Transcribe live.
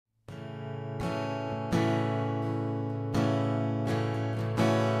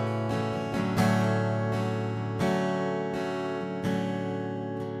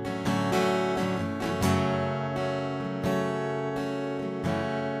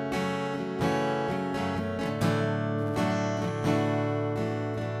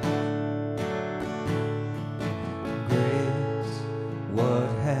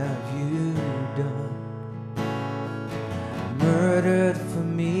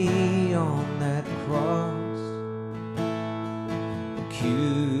on that cross,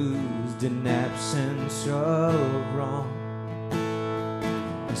 accused in absence of wrong,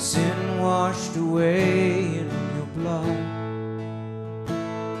 sin washed away in your blood.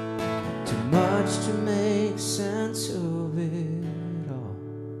 Too much to make sense of it all.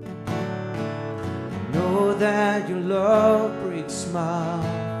 I know that your love breaks my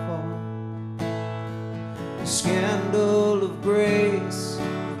fall. The scandal of grace,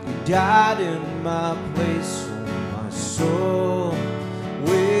 you died in my place, so my soul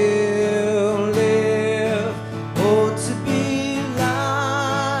will live. Oh, to be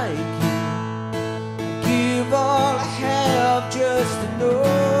like you, give all I have just to know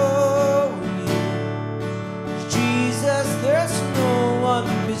you. Jesus, there's no one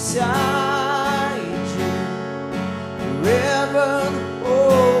beside you. Forever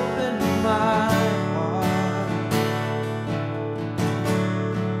open my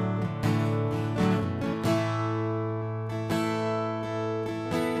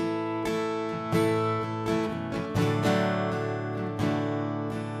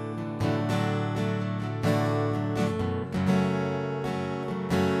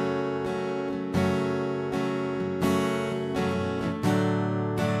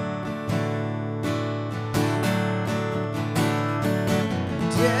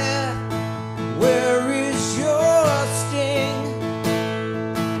death, where is your sting?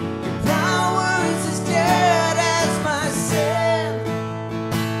 Your power is as dead as my sin.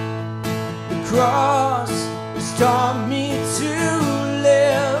 The cross has taught me to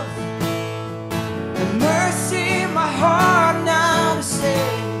live, and mercy my heart now to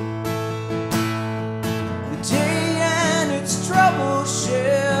sing. The day and its trouble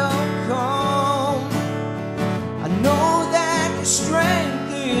shall come. I know that the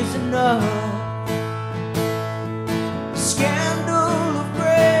strength is enough. Scandal of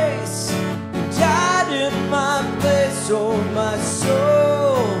grace, you died in my place, so my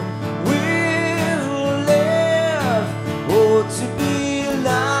soul will live. Oh, to be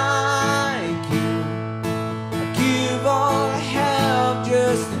like you, I give all I have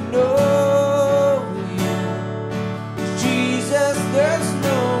just to know you. Jesus, there's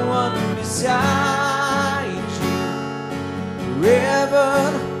no one beside you. Forever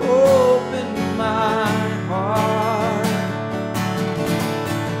open my heart.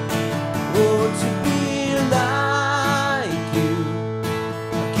 Oh, to be like you,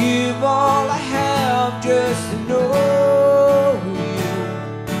 I give all I have just to know you.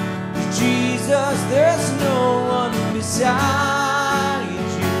 Jesus, there's no one beside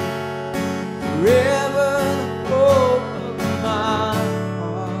you. Forever open my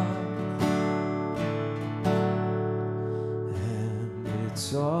heart. It's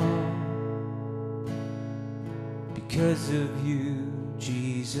all because of you,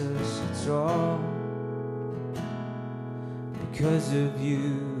 Jesus. It's all because of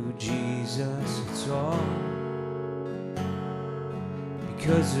you, Jesus. It's all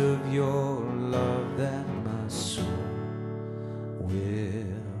because of your love that my soul will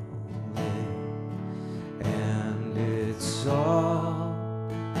live. And it's all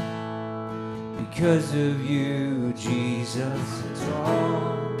because of you, Jesus. It's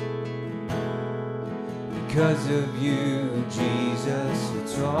all because of you, Jesus.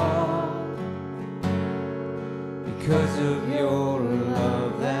 It's all because of your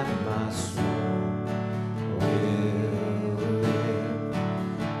love that my soul will live.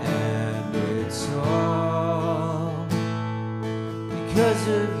 And it's all because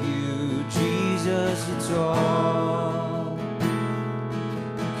of you, Jesus. It's all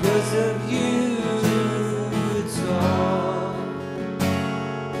because of you. It's all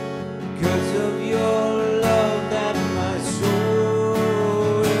because of your love that my soul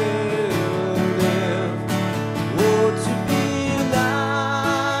will live. Oh, to be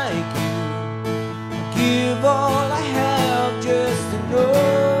like you, I give all I have just to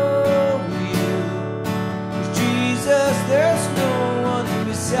know you. Jesus, there's no one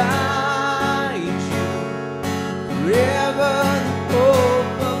beside you. Forever the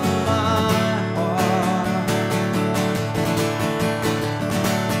hope of my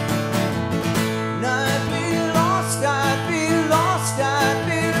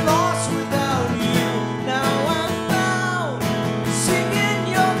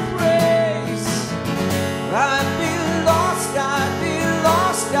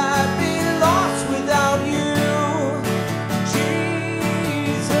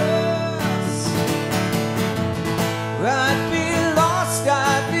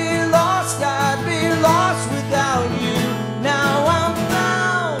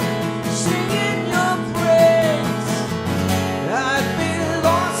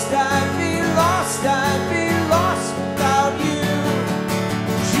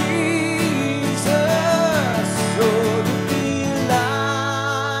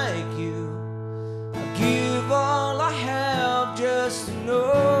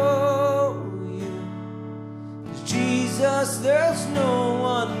 'cause there's no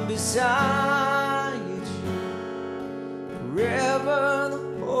one beside you. Forever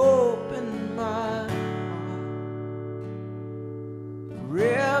the hope in my heart.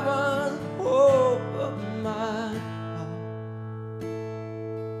 Forever the hope of my heart.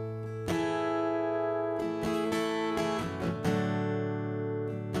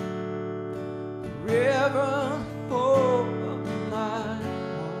 Forever the hope of my heart.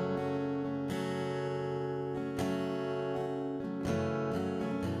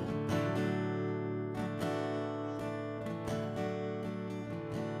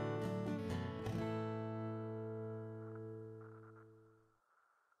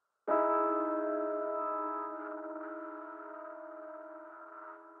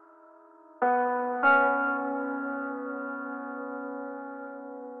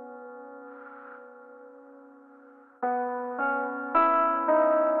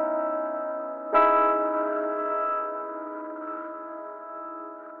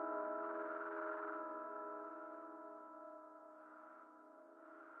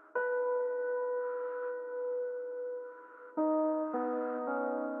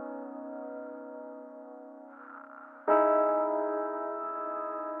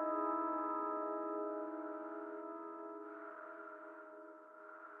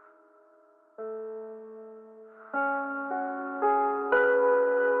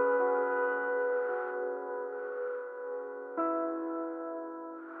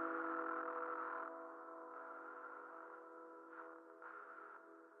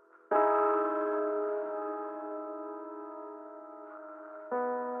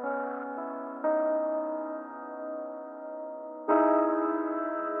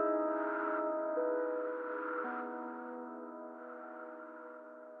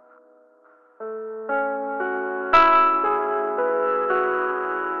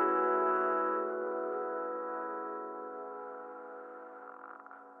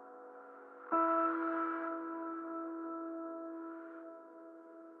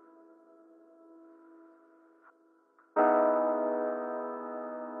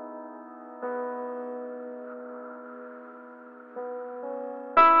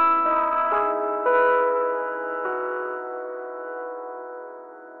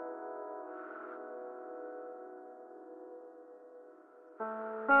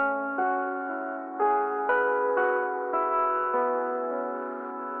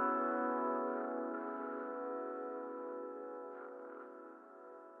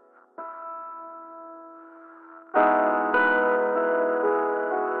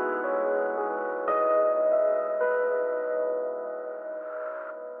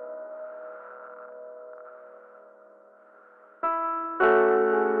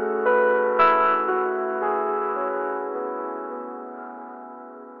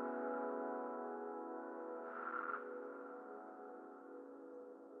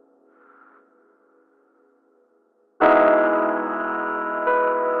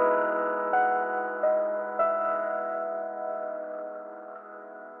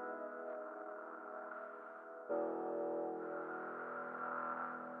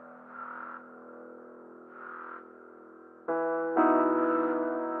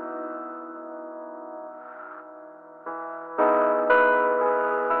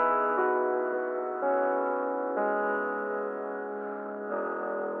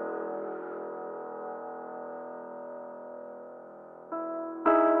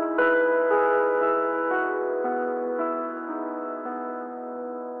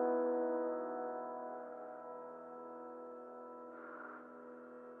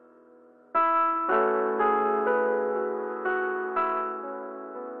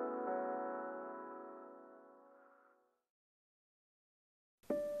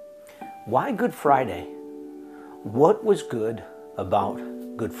 Why Good Friday? What was good about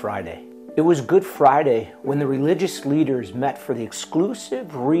Good Friday? It was Good Friday when the religious leaders met for the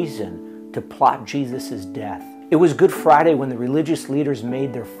exclusive reason to plot Jesus' death. It was Good Friday when the religious leaders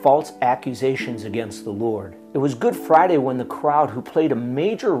made their false accusations against the Lord. It was Good Friday when the crowd who played a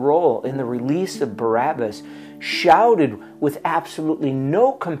major role in the release of Barabbas shouted with absolutely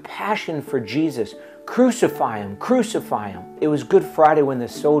no compassion for Jesus, "Crucify him, crucify him." It was Good Friday when the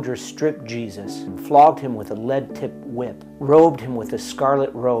soldiers stripped Jesus and flogged him with a lead-tipped whip, robed him with a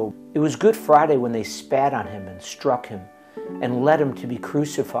scarlet robe. It was Good Friday when they spat on him and struck him and led him to be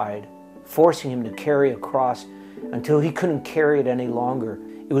crucified, forcing him to carry a cross until he couldn't carry it any longer.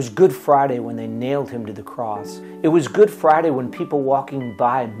 It was Good Friday when they nailed him to the cross. It was Good Friday when people walking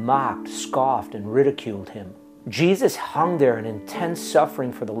by mocked, scoffed, and ridiculed him. Jesus hung there in intense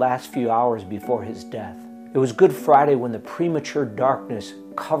suffering for the last few hours before his death. It was Good Friday when the premature darkness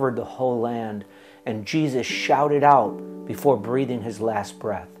covered the whole land and Jesus shouted out before breathing his last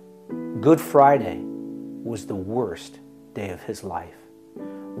breath. Good Friday was the worst day of his life.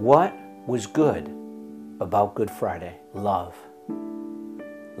 What was good about Good Friday? Love.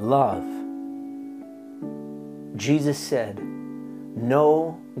 Love. Jesus said,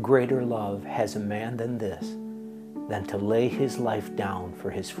 "No greater love has a man than this, than to lay his life down for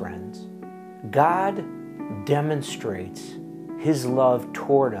his friends." God demonstrates his love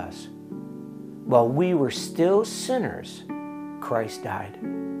toward us. While we were still sinners, Christ died.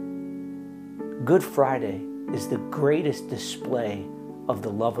 Good Friday is the greatest display of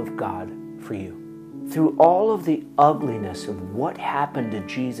the love of God for you. Through all of the ugliness of what happened to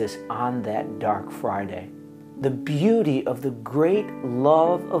Jesus on that dark Friday, the beauty of the great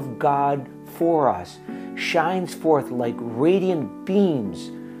love of God for us shines forth like radiant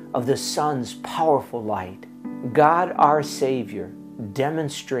beams of the sun's powerful light. God, our Savior,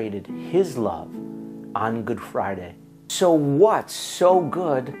 demonstrated his love on Good Friday. So what's so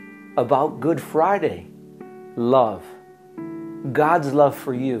good about Good Friday? Love. God's love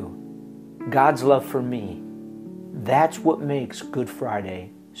for you. God's love for me. That's what makes Good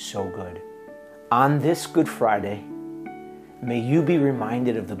Friday so good. On this Good Friday, may you be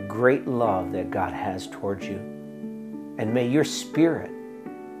reminded of the great love that God has towards you. And may your spirit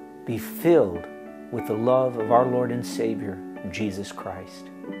be filled with the love of our Lord and Savior, Jesus Christ.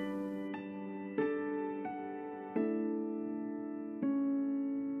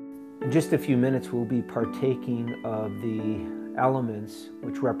 In just a few minutes, we'll be partaking of the elements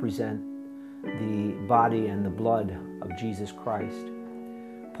which represent the body and the blood of Jesus Christ.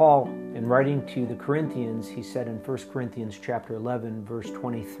 Paul, in writing to the Corinthians, he said in 1 Corinthians chapter 11, verse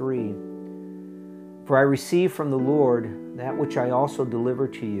 23, "For I received from the Lord that which I also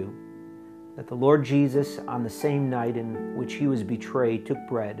delivered to you, that the Lord Jesus, on the same night in which he was betrayed, took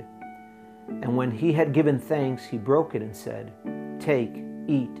bread, and when he had given thanks, he broke it and said, 'Take,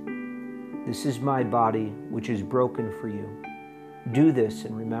 eat. This is my body, which is broken for you. Do this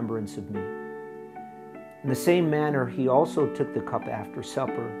in remembrance of me.' In the same manner, he also took the cup after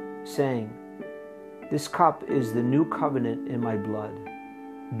supper, saying, 'This cup is the new covenant in my blood.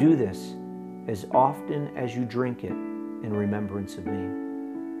 Do this as often as you drink it in remembrance of me.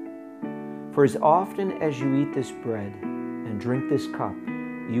 For as often as you eat this bread and drink this cup,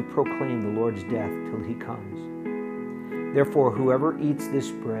 you proclaim the Lord's death till he comes. Therefore, whoever eats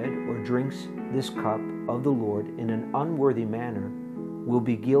this bread or drinks this cup of the Lord in an unworthy manner will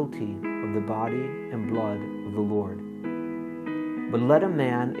be guilty of the body and blood of the Lord. But let a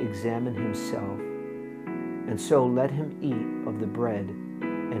man examine himself, and so let him eat of the bread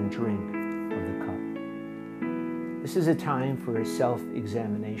and drink of the cup." This is a time for a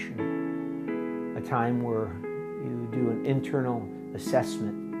self-examination, a time where you do an internal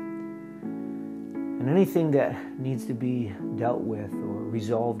assessment. And anything that needs to be dealt with or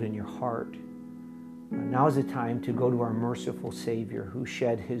resolved in your heart, now is the time to go to our merciful Savior who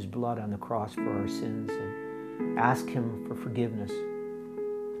shed his blood on the cross for our sins and ask him for forgiveness.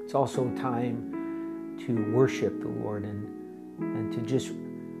 It's also a time to worship the Lord and to just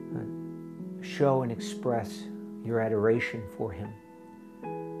show and express your adoration for him.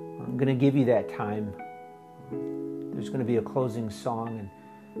 I'm going to give you that time. There's going to be a closing song,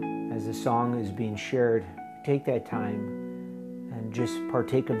 and as the song is being shared, take that time and just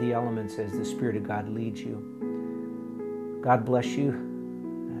partake of the elements as the Spirit of God leads you. God bless you,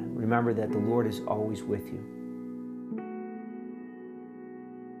 and remember that the Lord is always with you.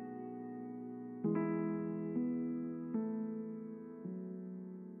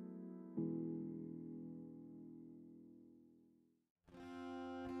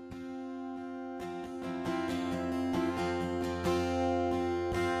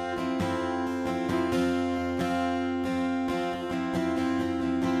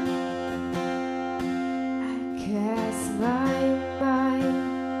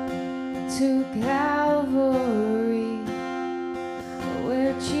 To Calvary,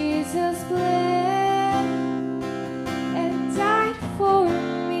 where Jesus bled and died for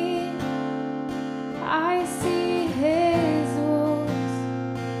me. I see his wounds,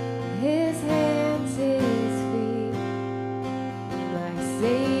 his hands, his feet, my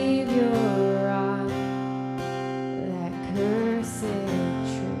Savior.